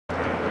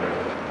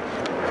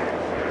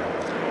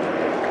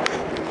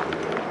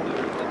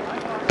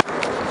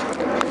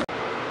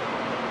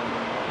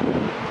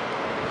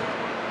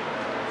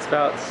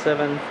about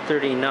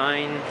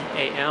 7:39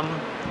 a.m.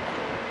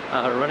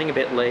 Running a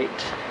bit late,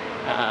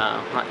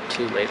 not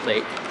too late,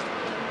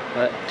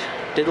 but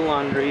did the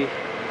laundry.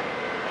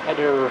 Had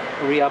to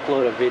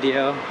re-upload a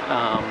video.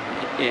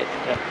 It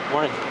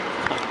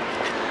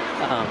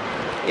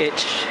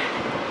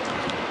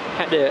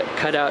had to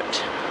cut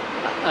out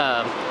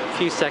a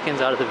few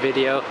seconds out of the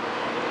video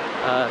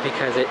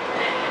because it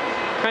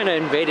kind of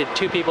invaded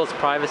two people's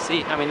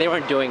privacy. I mean, they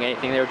weren't doing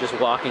anything, they were just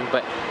walking,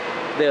 but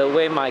the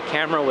way my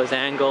camera was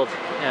angled,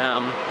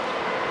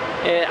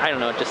 I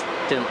don't know, it just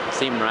didn't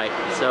seem right.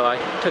 So I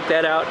took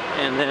that out,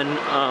 and then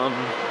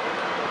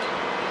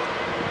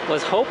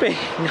was hoping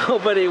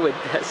nobody would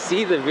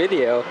see the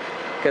video,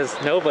 because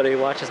nobody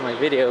watches my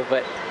video.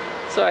 But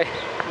so I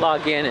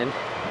log in, and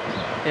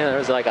there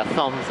was like a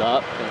thumbs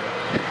up, and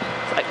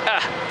it's like,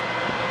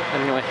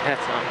 anyway,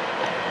 that's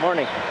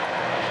morning.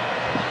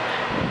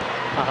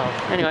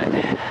 Anyway,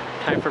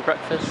 time for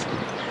breakfast.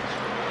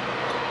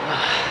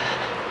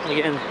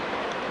 Again,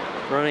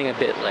 running a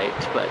bit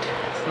late, but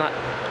it's not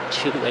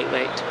too late.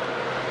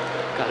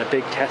 Got a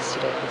big test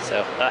today,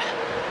 so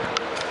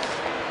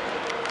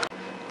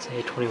it's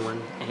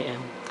 8:21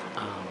 a.m.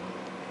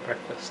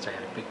 Breakfast, I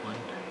had a big one.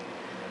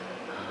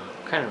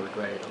 Kind of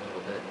regret it a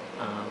little bit.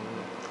 I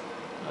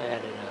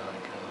added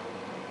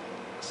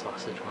a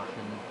sausage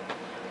muffin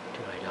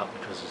to what I got,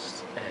 which was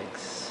just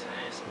eggs,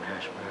 some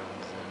hash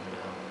browns, and a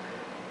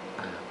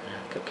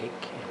banana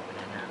cupcake and a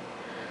banana.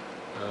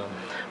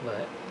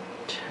 But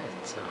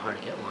it's hard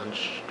to get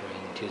lunch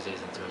during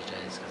Tuesdays and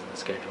Thursdays because of the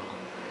schedule.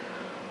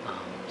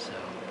 So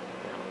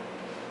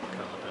got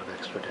a little bit of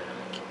extra to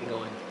keep me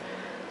going.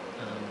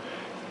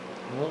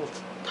 I'm a little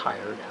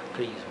tired,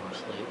 could use more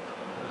sleep,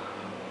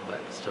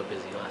 but still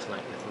busy last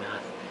night with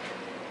math.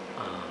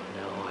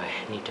 Now I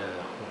need to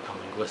work on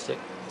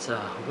linguistics. It's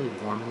really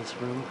warm in this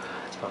room.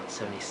 It's about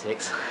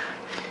 76,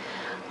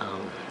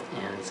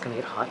 and it's gonna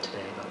get hot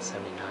today, about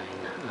 79.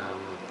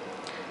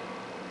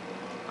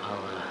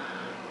 I'll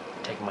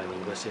take my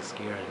linguistics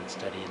gear and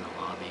study in the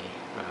lobby,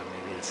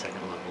 maybe the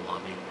second level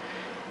lobby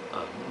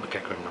of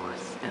McEachern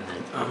North, and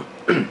then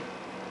I'm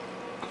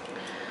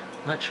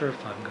not sure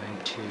if I'm going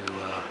to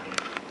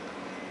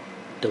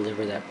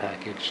deliver that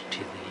package to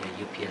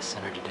the UPS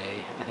center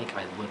today. I think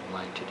I would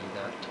like to do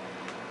that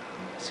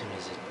as soon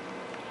as it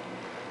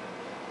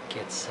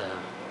gets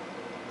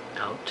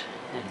out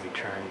and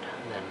returned.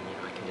 Then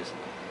I can just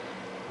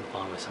move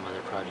on with some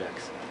other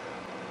projects.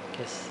 I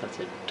guess that's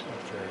it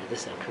for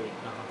this entry.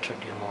 I'll try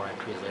to do more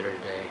entries later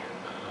today.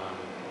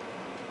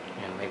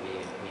 Maybe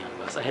me on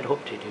the bus. I had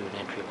hoped to do an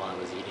entry while I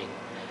was eating,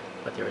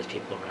 but there was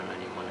people around. I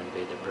didn't want to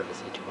invade their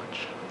privacy too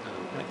much.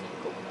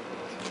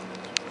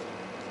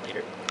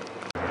 Later.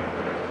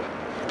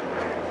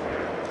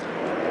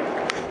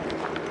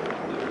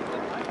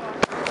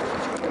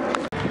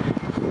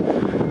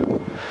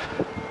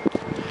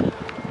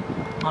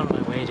 On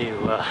my way to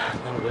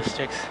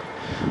linguistics,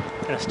 I'm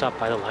going to stop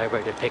by the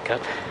library to pick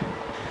up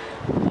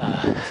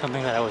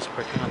something that I was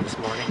working on this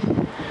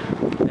morning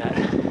that,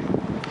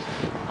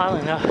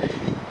 oddly enough,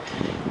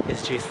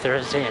 is due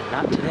Thursday and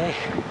not today.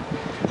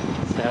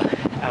 So,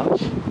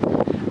 ouch.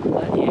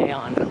 But yay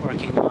on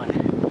working on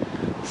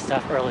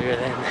stuff earlier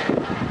than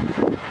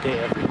the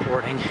day of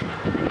recording.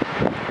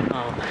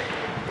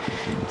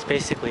 It's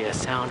basically a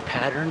sound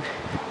pattern.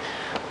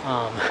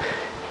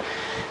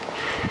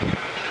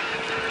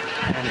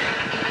 And I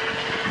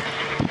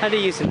had to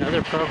use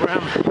another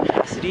program,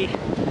 Audacity,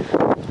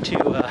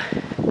 to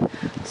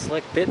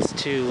select bits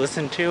to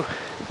listen to.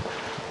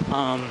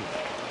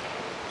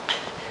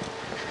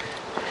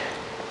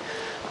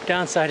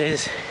 Downside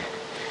is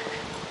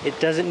it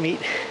doesn't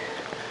meet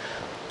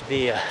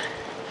the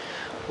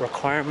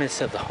requirements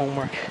of the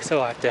homework,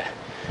 so I have to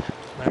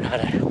learn how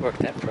to work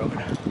that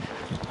program.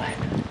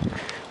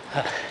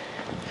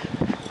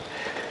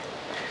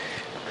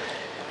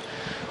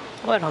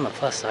 But on the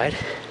plus side,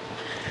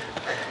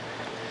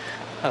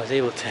 I was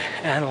able to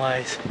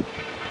analyze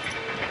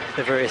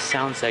the various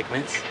sound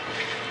segments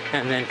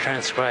and then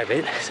transcribe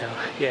it, so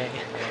yay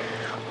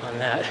on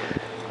that.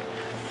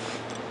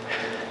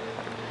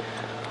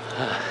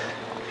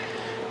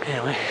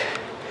 Anyway,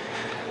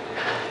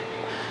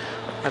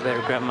 I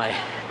better grab my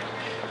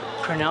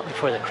printout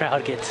before the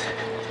crowd gets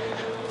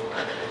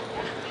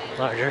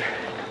larger.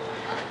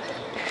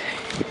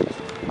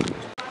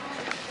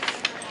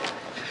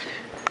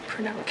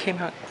 Printout came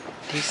out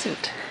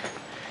decent.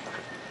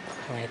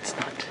 I mean, it's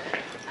not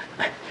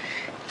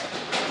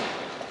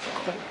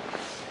quite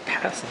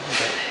passing,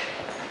 but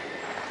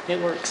it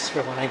works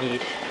for what I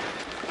need.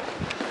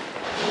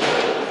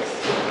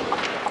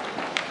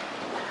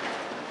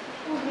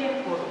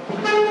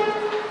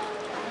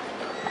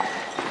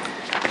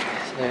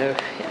 So,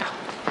 yeah.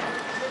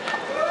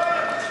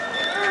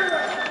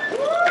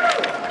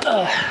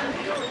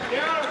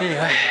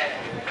 Anyway,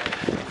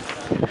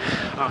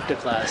 off to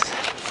class.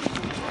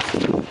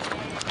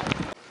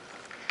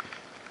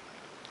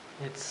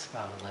 It's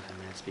about 11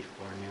 minutes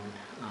before noon,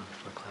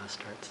 before class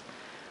starts.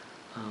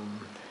 I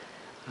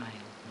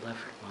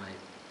left my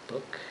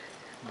book,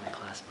 my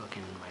class book,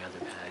 in my other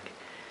bag.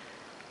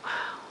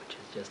 which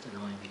is just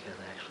annoying because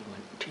I actually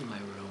went to my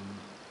room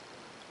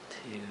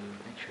to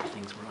make sure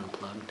things were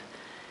unplugged,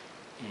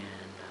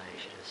 and I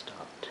should have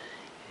stopped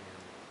and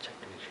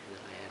checked to make sure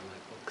that I had my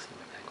books in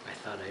my bag. I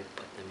thought I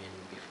put them in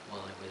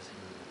while I was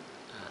in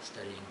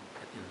studying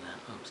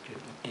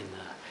in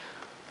the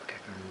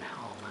Bookhacker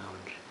Hall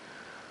Lounge.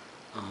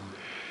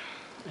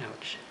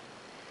 Ouch.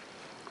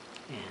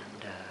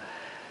 And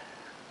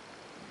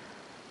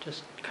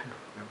just kind of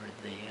remembered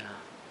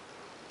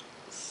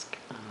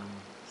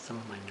some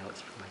of my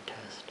notes for my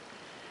test.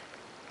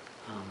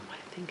 I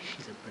think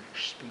she's a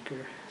British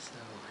speaker, so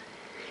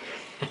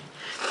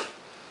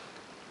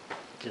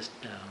just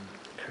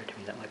occurred to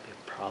me that might be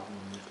a problem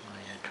with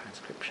my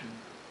transcription.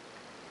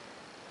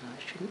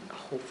 It shouldn't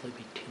hopefully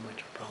be too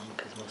much of a problem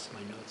because most of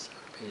my notes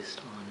are based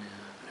on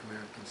an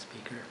American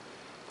speaker,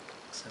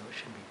 so it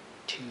shouldn't be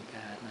too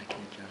bad, and I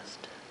can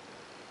adjust.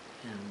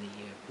 And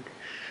the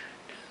British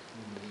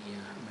and the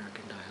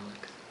American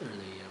dialects, or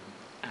the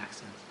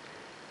accents,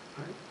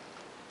 aren't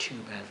too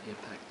badly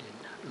affected,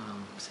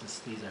 since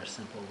these are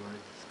simple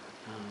words,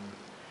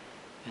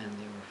 and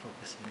they were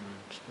focusing on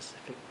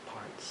specific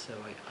parts, so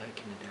I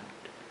can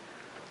adapt.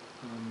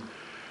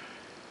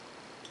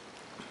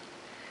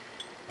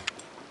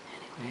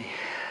 Anyway,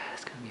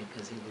 it's going to be a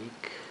busy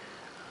week.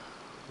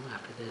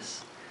 After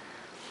this,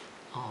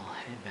 I'll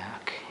head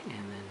back, and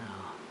then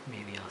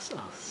maybe I'll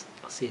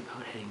see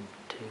about heading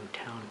to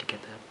town to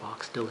get that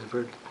box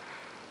delivered,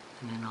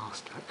 and then I'll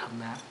come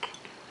back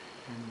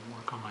and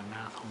work on my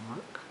math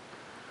homework.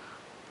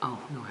 Oh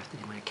no, I have to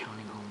do my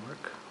accounting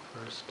homework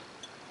first.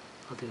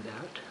 I'll do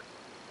that.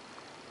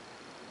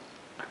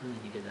 I really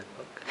needed that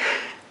book.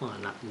 Well,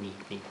 not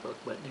neat book,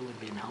 but it would have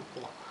been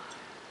helpful,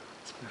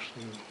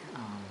 especially in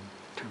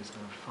terms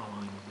of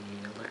following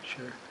the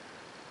lecture,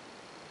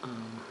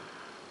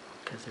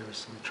 because there were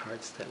some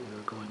charts that we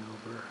were going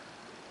over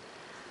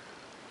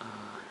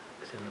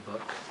within the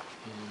book,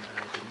 and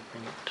I didn't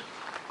bring it.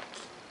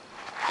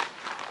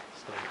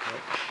 So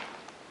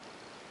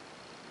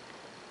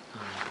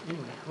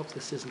anyway, I hope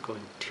this isn't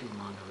going too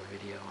long of a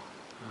video.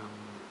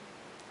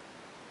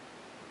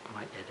 I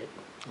might edit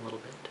a little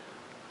bit.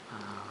 I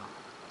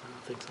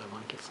don't think so. I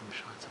want to get some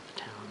shots of the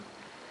town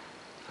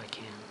if I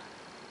can.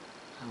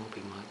 That won't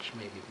be much.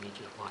 Maybe me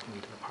just walking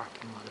into the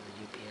parking lot of the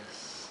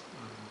UPS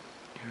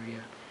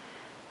area,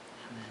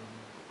 and then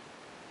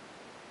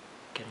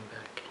getting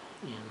back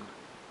in.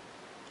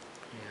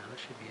 Yeah, that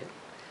should be it.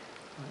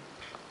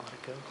 I'll let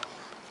it go.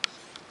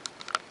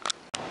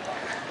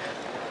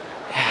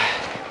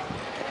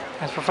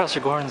 As Professor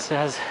Gordon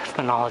says,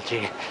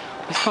 phonology.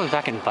 This comes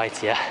back and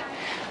bites you.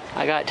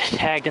 I got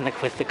tagged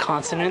with the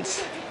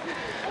consonants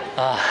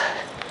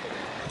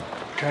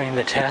during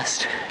the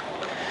test.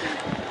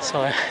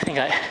 So I think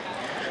I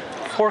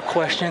 4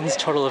 questions,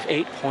 total of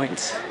 8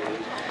 points.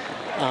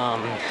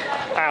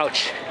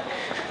 Ouch.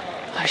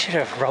 I should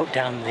have wrote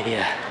down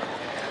the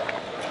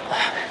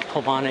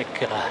Pulmonic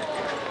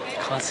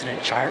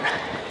consonant chart.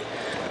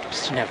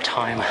 Just didn't have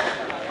time.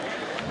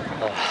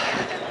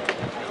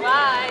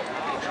 Bye.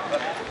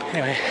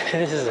 Anyway,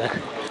 this is a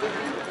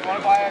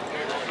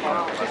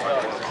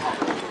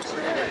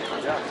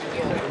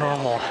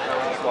normal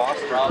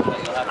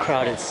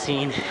crowded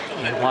scene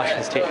in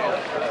Washington State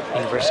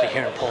University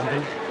here in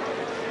Pullman.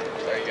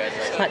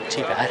 It's not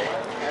too bad.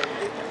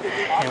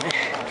 Anyway,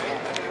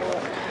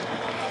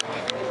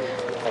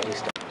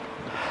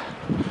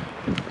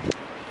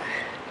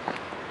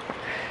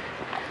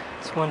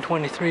 it's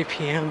 1:23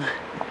 p.m.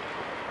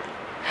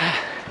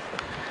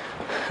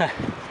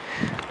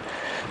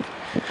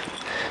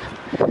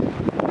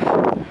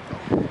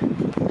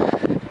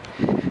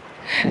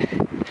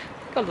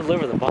 I'll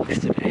deliver the box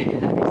today.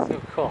 That'd be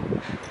so cool.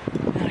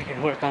 Then I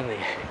can work on the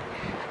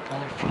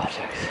other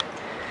projects.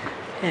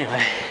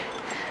 Anyway,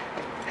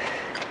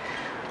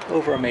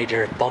 over a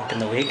major bump in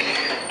the week.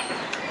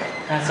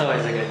 That's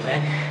always a good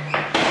thing.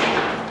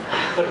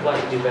 Would have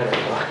liked to do better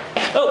though.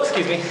 Oh,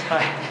 excuse me.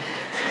 Hi.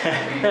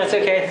 That's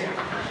okay.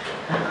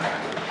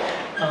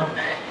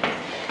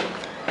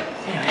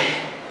 Anyway,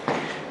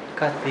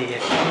 got the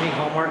accounting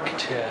homework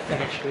to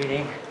finish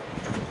reading,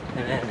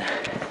 and then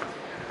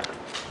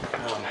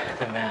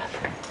the math,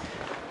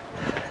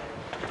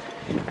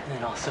 and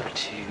then also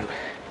to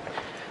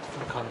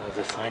work on those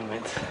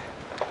assignments. So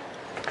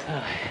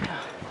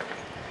yeah,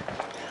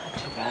 not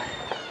too bad.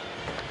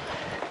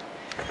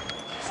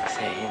 As I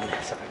say, in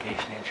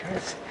subrogation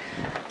insurance,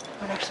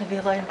 it would actually be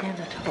a light at the end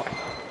of the tunnel.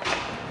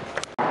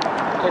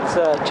 It's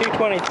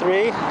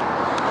 2:23,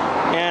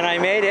 and I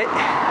made it.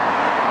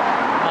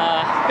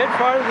 A bit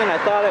farther than I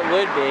thought it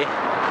would be.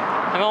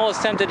 I'm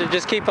almost tempted to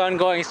just keep on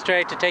going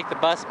straight to take the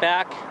bus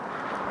back.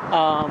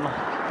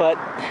 But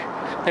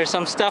there's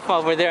some stuff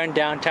over there in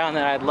downtown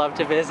that I'd love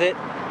to visit.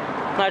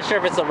 Not sure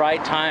if it's the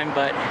right time,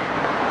 but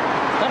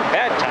it's not a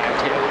bad time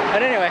too.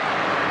 But anyway,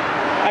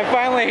 I'm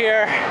finally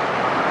here.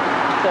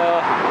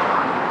 So,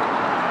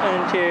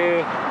 and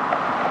to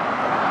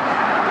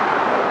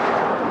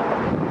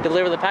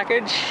deliver the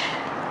package,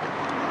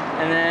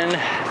 and then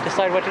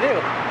decide what to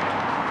do.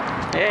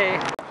 Hey,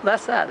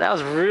 that's that. That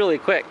was really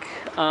quick.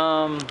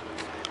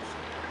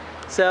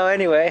 So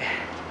anyway,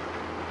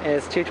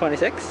 it's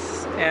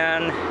 2:26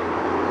 and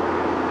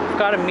I've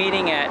got a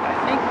meeting at I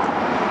think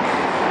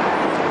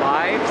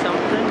 5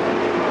 something.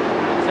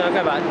 So I've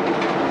got about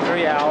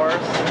 3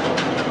 hours.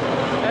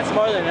 That's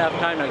more than enough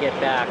time to get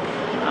back.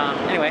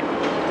 Anyway,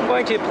 I'm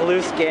going to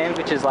Palouse Games,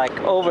 which is like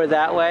over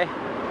that way.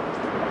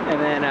 And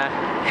then I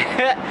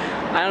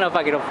don't know if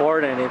I can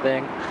afford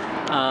anything.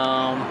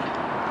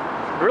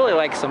 Really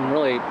like some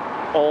really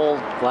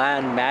old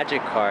land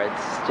Magic cards,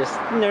 just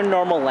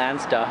normal land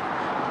stuff.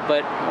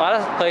 But a lot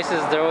of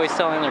places they're always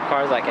selling their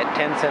cards like at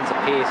 10 cents a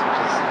piece, which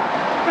is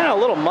a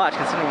little much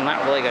considering I'm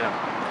not really gonna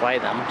play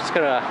them. I'm just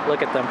gonna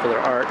look at them for their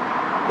art.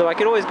 Though I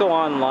could always go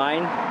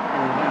online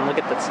and look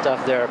at that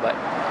stuff there, but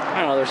I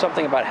don't know, there's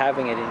something about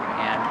having it in your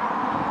hand.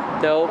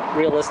 Though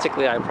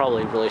realistically I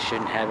probably really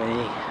shouldn't have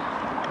any.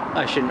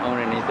 I shouldn't own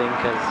anything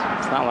because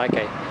it's not like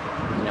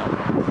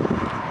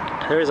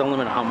there is a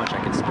limit on how much I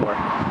can store.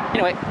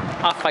 Anyway,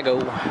 off I go.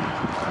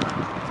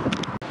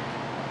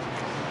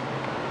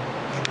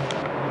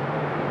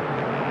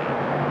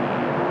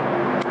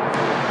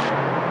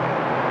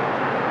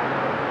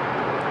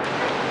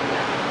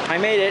 I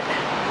made it.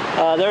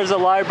 There's a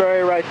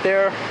library right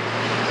there.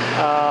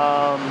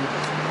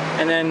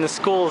 And then the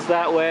school's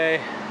that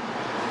way.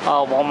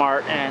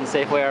 Walmart and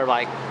Safeway are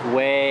like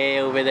way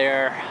over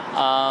there.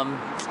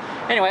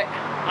 Anyway,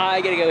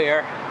 I gotta go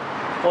here.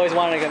 Always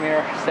wanted to come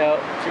here, so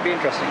it should be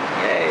interesting.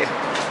 Yay.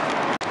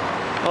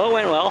 Well, it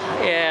went well.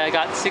 Yeah, I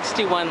got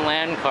 61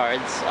 land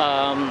cards.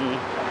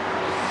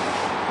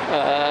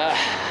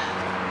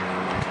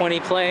 20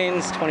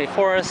 plains, 20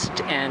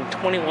 forest, and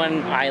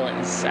 21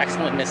 islands.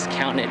 Accidentally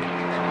miscounted.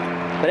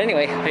 But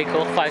anyway, pretty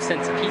cool. 5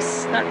 cents a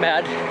piece. Not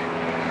bad.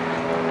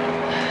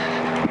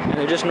 And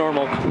they're just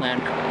normal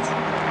land cards.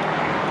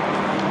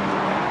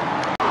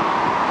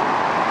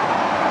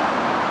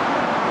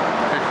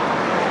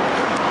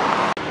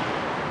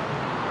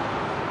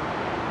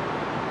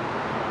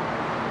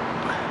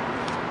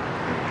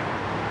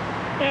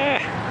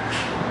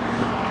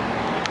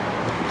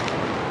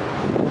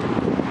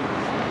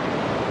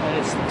 And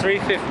it's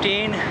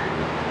 3:15.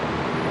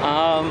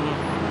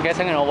 I guess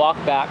I'm gonna walk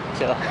back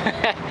to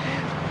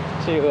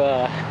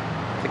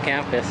the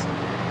campus.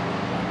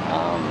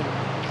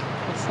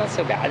 It's not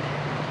so bad,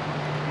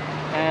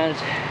 and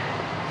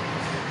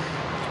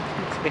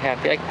makes me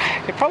happy. I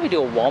could probably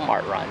do a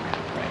Walmart run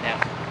right now,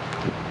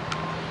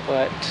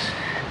 but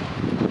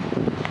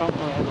I don't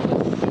really have a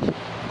list.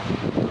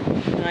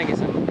 And I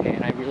guess I'm okay,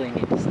 and I really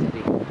need to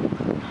study.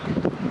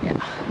 Yeah.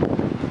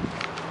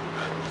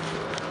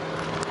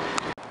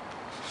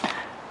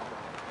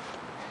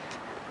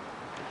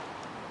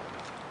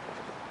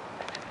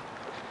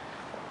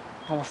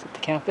 Almost at the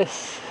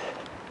campus.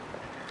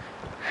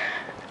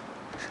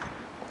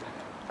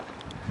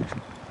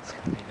 It's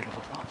gonna be a bit of a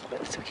walk,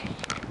 but it's okay.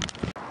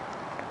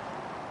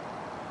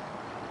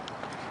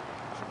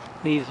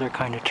 Leaves are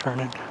kind of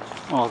turning.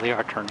 Oh, they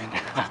are turning.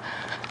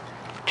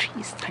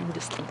 Trees, time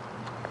to sleep.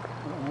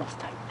 Almost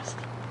time to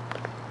sleep.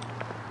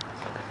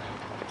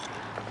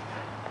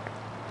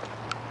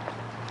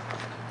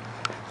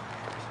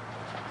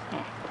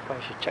 Oh,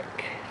 I should check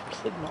for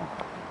signal.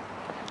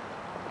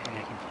 Maybe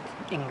I can find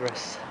some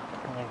ingress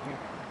while I'm here.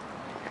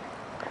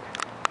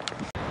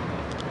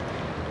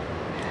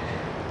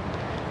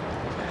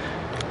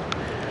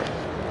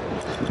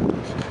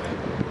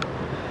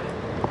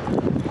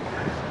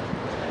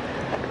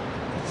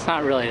 It's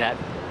not really that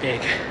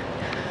big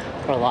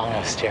or long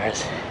of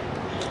stairs.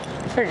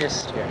 They're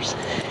just stairs.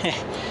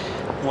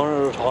 One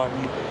at a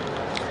time.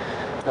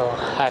 So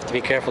I have to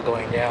be careful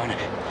going down.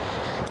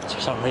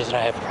 For some reason I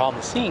have a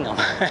problem seeing them.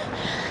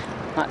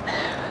 Not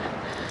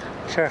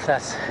sure if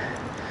that's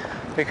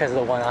because of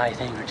the one eye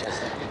thing or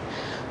just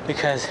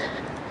because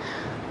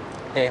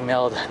they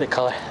meld the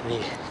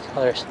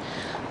colors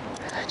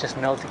just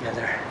meld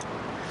together.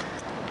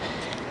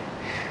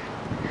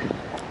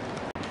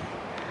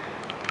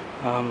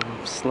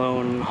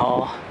 Sloan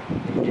Hall,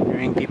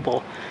 engineering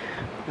people.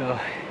 Oh,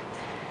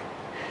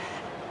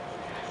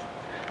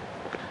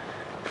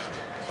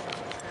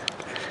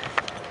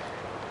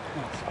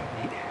 that's quite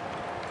neat.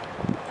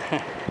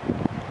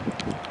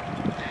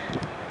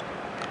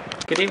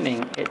 Good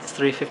evening. It's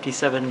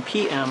 3:57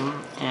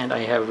 p.m. and I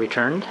have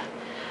returned.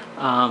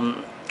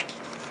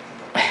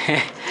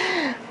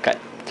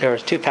 There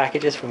was 2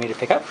 packages for me to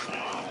pick up,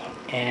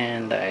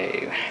 and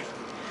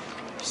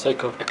for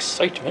sake of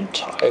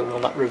excitement, I will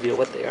not reveal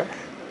what they are.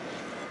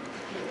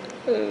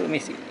 Let me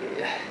see.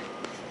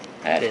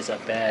 That is a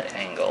bad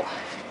angle.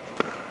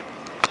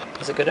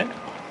 Is it a good angle?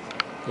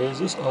 Is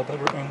this a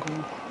better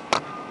angle?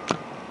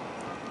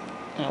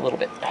 A little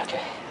bit.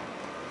 Okay.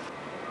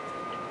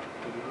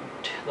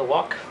 The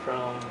walk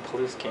from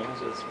Palouse Games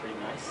was pretty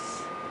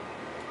nice.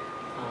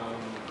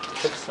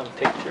 Took some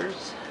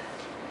pictures.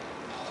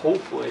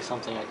 Hopefully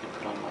something I can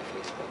put on my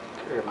Facebook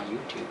or my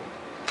YouTube.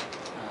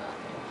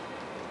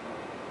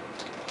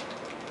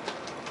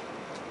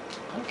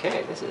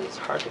 Okay, this is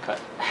hard to cut.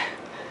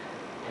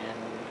 And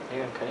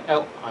maybe I'm cutting.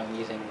 Oh, I'm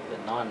using the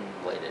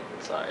non-bladed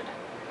side,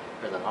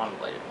 or the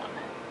non-bladed one.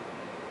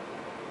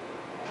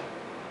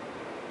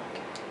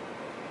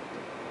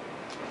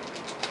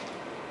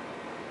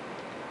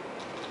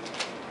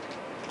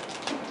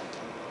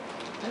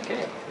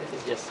 This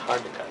is just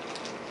hard to cut.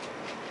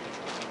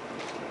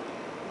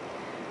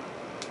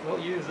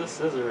 Don't use the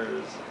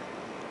scissors.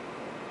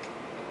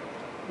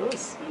 The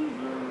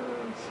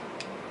scissors.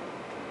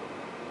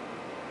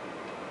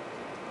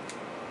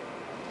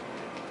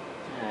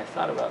 And I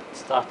thought about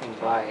stopping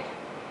by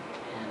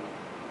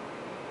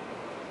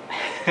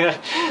and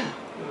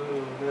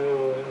oh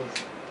no.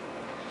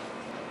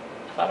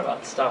 I thought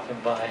about stopping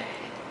by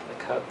the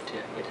Cub to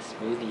get a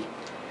smoothie,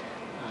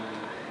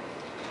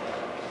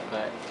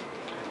 but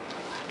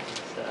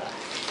it's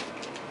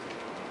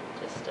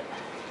just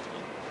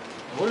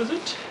what is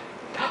it?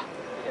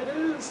 It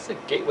is a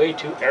Gateway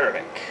to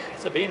Arabic.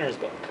 It's a beginner's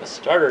book, a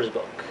starter's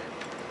book,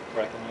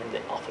 where I can learn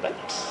the alphabet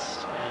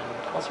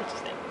and all sorts of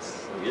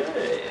things.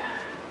 Yay!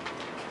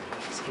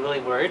 I was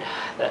really worried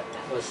that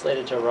it was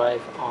slated to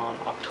arrive on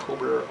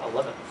October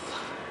 11th.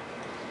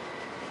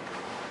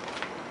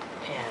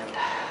 And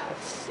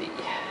let's see.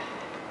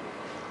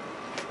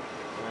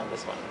 Around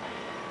this one.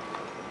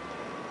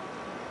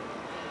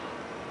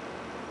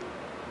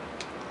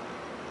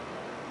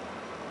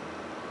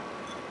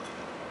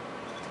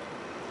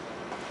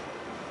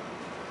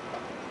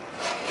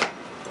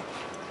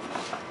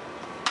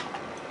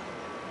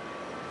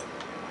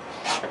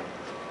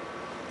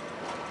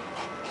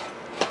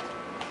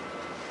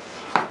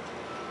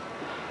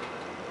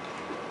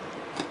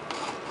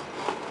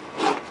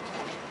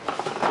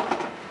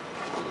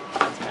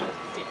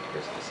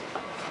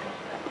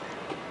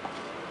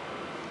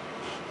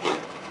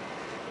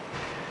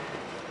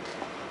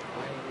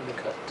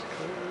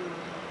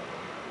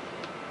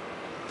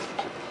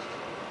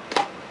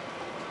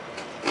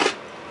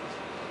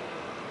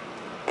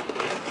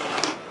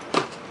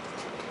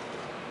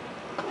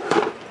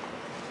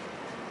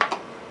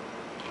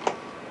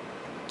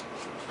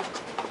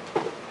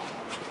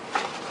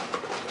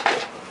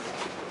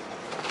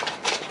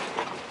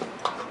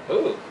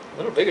 Ooh, a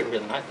little bigger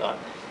than I thought.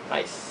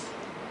 Nice.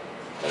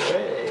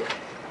 Hooray.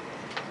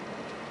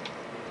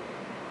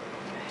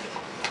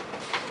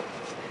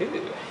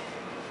 Ooh.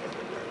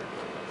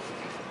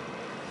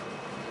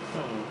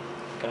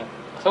 I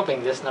was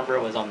hoping this number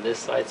was on this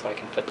side so I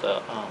can put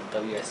the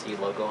WSU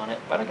logo on it,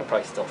 but I can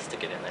probably still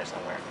stick it in there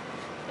somewhere.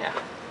 Yeah.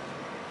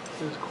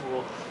 This is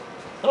cool.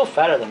 A little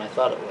fatter than I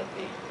thought it would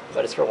be,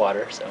 but it's for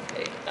water, so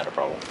hey, not a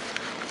problem.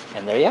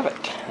 And there you have it.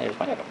 There's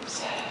my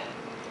items.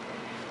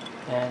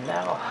 And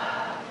now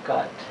I've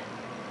got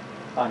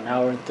about an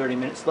hour and 30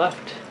 minutes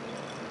left.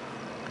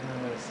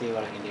 I'm going to see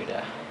what I can do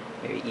to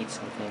maybe eat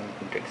something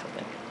and drink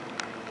something.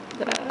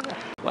 Ta-da.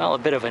 Well, a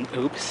bit of an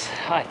oops.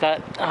 I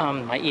thought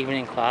my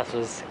evening class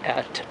was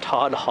at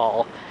Todd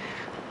Hall,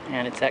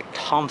 and it's at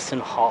Thompson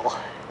Hall.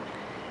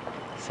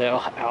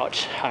 So,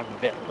 ouch, I'm a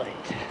bit late.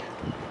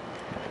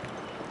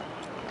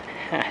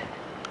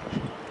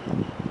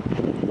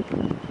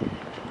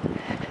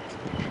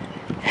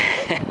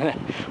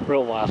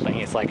 Real wild thing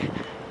is like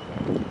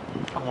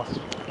almost,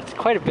 it's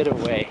quite a bit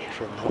away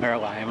from where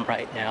I am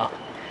right now,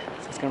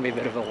 so it's gonna be a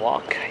bit of a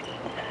walk. I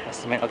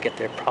estimate I'll get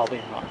there probably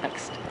in the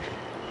next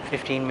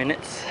 15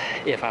 minutes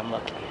if I'm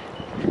lucky.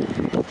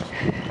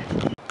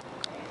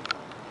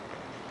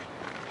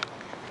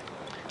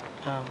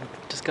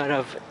 Just got out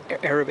of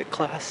Arabic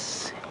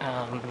class,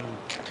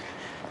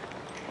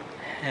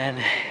 and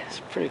it's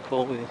pretty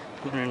cool. We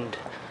learned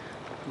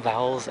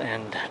vowels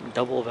and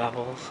double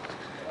vowels.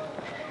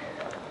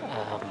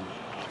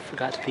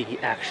 Forgot the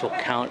actual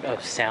count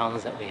of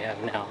sounds that we have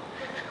now,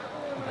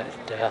 but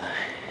it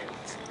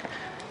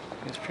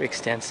was pretty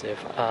extensive.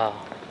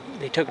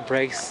 They took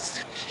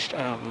breaks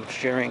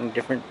sharing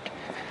different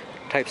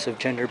types of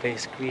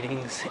gender-based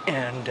greetings,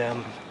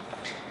 and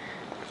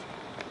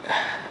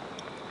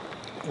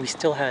we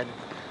still had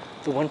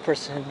the one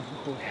person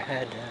who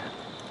had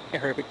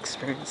Arabic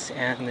experience,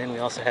 and then we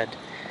also had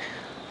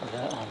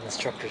the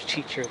instructor's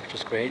teacher, which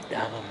was great,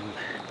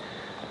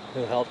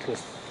 who helped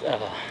with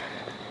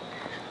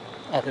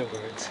other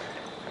words.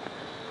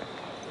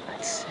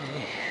 I'd say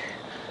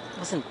it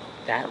wasn't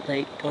that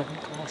late going to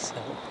class,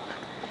 so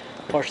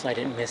fortunately I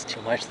didn't miss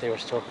too much. They were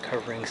still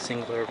covering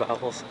singular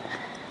vowels,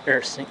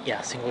 or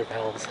singular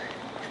vowels,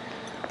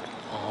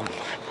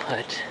 but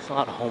it's a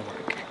lot of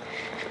homework.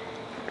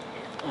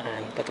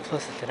 But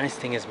the nice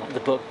thing is the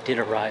book did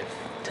arrive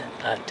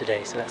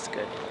today, so that's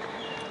good.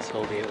 So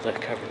we'll be able to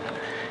cover that.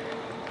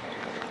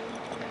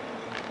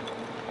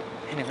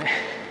 Anyway,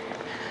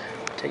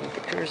 taking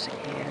pictures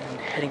and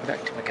heading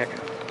back to my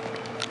bedroom.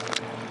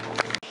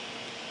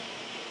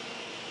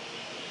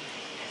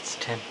 It's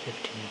 10:15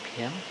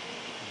 p.m.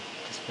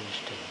 Just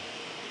finished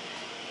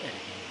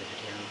editing the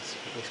videos,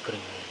 or at least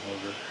putting them in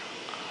order.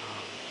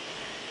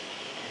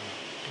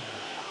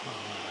 I'll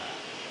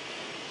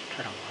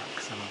try to mark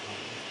some of them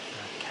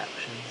with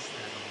captions.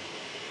 That'll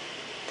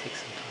take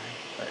some time,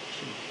 but it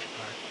shouldn't be too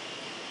hard.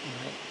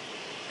 Anyway,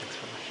 thanks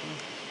for watching.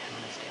 Have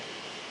a nice day.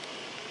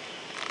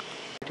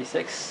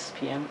 6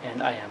 p.m.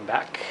 and I am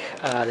back.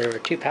 There were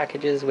 2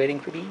 packages waiting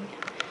for me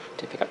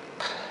to pick up.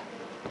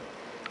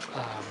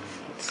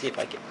 Let's see if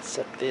I can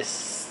set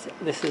this.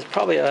 This is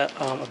probably a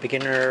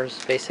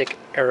beginner's basic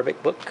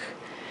Arabic book,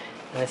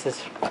 And this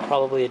is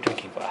probably a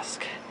drinking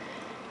flask.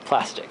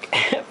 Plastic.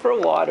 For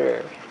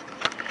water.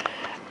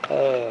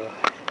 Oh.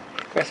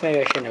 Of course, maybe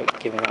I shouldn't have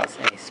given out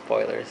any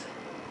spoilers.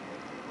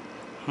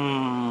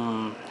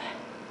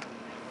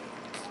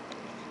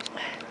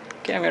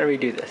 Okay, I'm gonna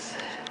redo this.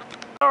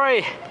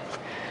 Alright.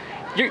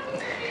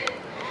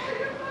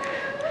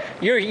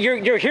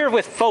 You're here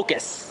with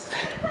focus.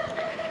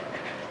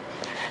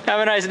 Have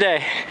a nice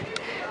day.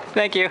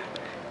 Thank you.